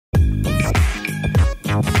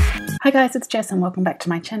Hi guys, it's Jess and welcome back to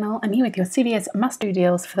my channel. I'm here with your CVS must-do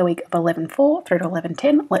deals for the week of 11/4 through to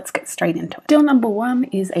 11/10. Let's get straight into it. Deal number one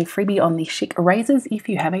is a freebie on the Chic razors. If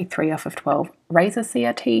you have a 3 off of 12 razor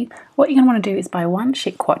CRT, what you're going to want to do is buy one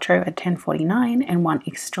Chic Quattro at $10.49 and one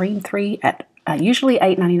Extreme 3 at usually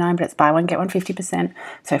 $8.99, but it's buy one get one 50%,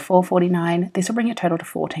 so $4.49. This will bring your total to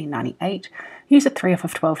 $14.98. Use a 3 off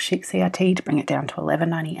of 12 Chic CRT to bring it down to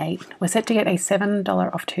 $11.98. We're set to get a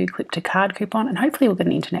 $7 off 2 clip to card coupon, and hopefully we'll get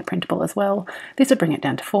an internet printable as well. This would bring it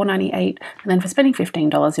down to $4.98, and then for spending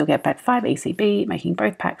 $15 you'll get back 5 ECB, making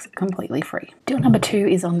both packs completely free. Deal number two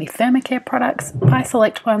is on the Thermacare products. Buy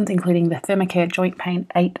select ones including the Thermacare Joint Pain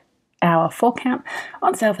 8-hour 4-count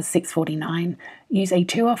on sale for $6.49. Use a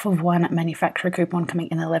 2 off of 1 manufacturer coupon coming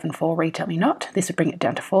in 11/4 retail me not. This would bring it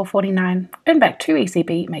down to $4.49. Earn back 2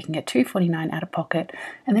 ECB, making it $2.49 out of pocket.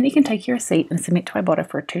 And then you can take your receipt and submit to Ibotta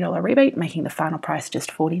for a $2 rebate, making the final price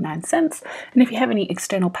just 49 cents. And if you have any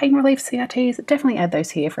external pain relief CRTs, definitely add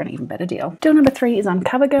those here for an even better deal. Deal number 3 is on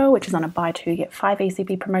CoverGirl, which is on a buy 2 get 5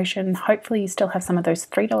 ECB promotion. Hopefully you still have some of those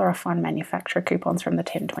 $3 off 1 manufacturer coupons from the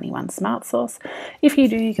 10/21 Smart Source. If you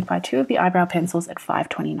do, you can buy 2 of the eyebrow pencils at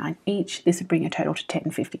 $5.29 each. This would bring your total to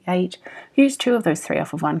 $10.58. Use 2 of those 3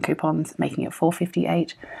 off of 1 coupons, making it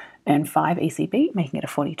 $4.58. Earn 5 ECB, making it a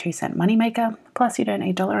 42-cent moneymaker. Plus, you'd earn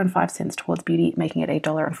 $1.05 towards beauty, making it a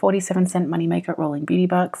 $1.47 moneymaker, rolling beauty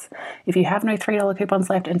bucks. If you have no $3 coupons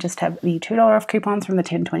left and just have the $2 off coupons from the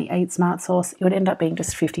 10/28 Smart Source, it would end up being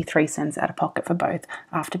just 53 cents out of pocket for both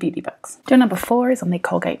after beauty bucks. Deal number 4 is on the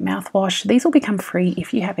Colgate mouthwash. These will become free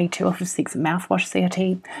if you have a 2 off of 6 mouthwash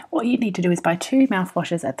CRT. What you need to do is buy 2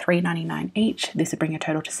 mouthwashes at $3.99 each. This would bring a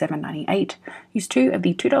total to $7.98. Use 2 of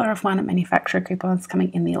the $2 off 1 manufacturer coupons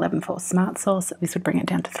coming in the 11/4 Smart Source. This would bring it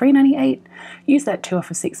down to $3.98. Use that 2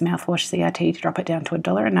 off of 6 mouthwash CRT to drop it down to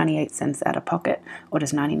 $1.98 out of pocket, or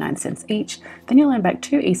just 99 cents each. Then you'll earn back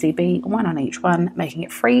 2 ECB, 1 on each one, making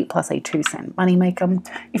it free plus a 2-cent moneymaker.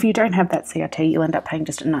 If you don't have that CRT, you'll end up paying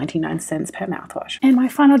just 99 cents per mouthwash. And my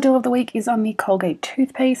final deal of the week is on the Colgate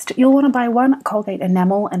toothpaste. You'll want to buy 1 Colgate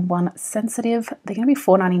Enamel and 1 Sensitive. They're going to be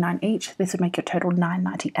 $4.99 each. This would make your total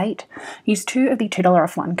 $9.98. Use 2 of the $2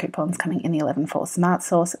 off 1 coupons coming in the 11/4 Smart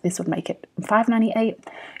Source. This would make it $5.98.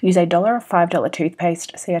 Use a $1 off $5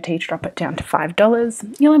 toothpaste CRT to drop it down to $5.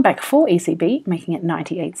 You'll earn back 4 ECB, making it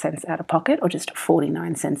 98 cents out of pocket, or just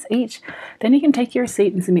 49 cents each. Then you can take your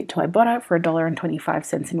receipt and submit to Ibotta for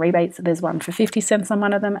 $1.25 in rebates. There's one for 50 cents on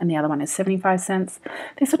one of them, and the other one is 75 cents.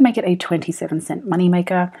 This would make it a 27-cent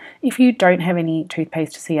moneymaker. If you don't have any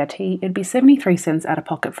toothpaste CRT, it'd be 73 cents out of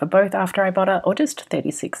pocket for both after Ibotta, or just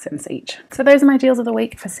 36 cents each. So those are my deals of the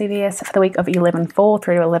week for CVS for the week of 11/4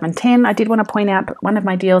 through to 11/10. I did want to point out one of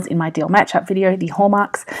my deals in my deal matchup video, the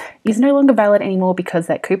Hallmarks, is no longer valid anymore because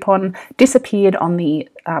that coupon disappeared on the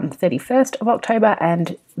 31st of October,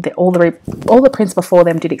 and all the prints before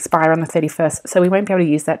them did expire on the 31st, so we won't be able to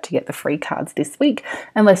use that to get the free cards this week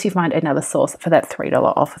unless you find another source for that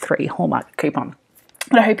 $3 off 3 Hallmark coupon.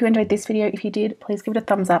 But I hope you enjoyed this video. If you did, please give it a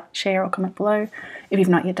thumbs up, share or comment below. If you've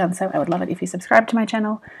not yet done so, I would love it if you subscribe to my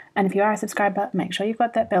channel. And if you are a subscriber, make sure you've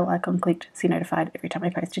got that bell icon clicked so you're notified every time I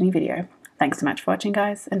post a new video. Thanks so much for watching,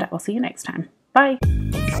 guys, and I will see you next time. Bye!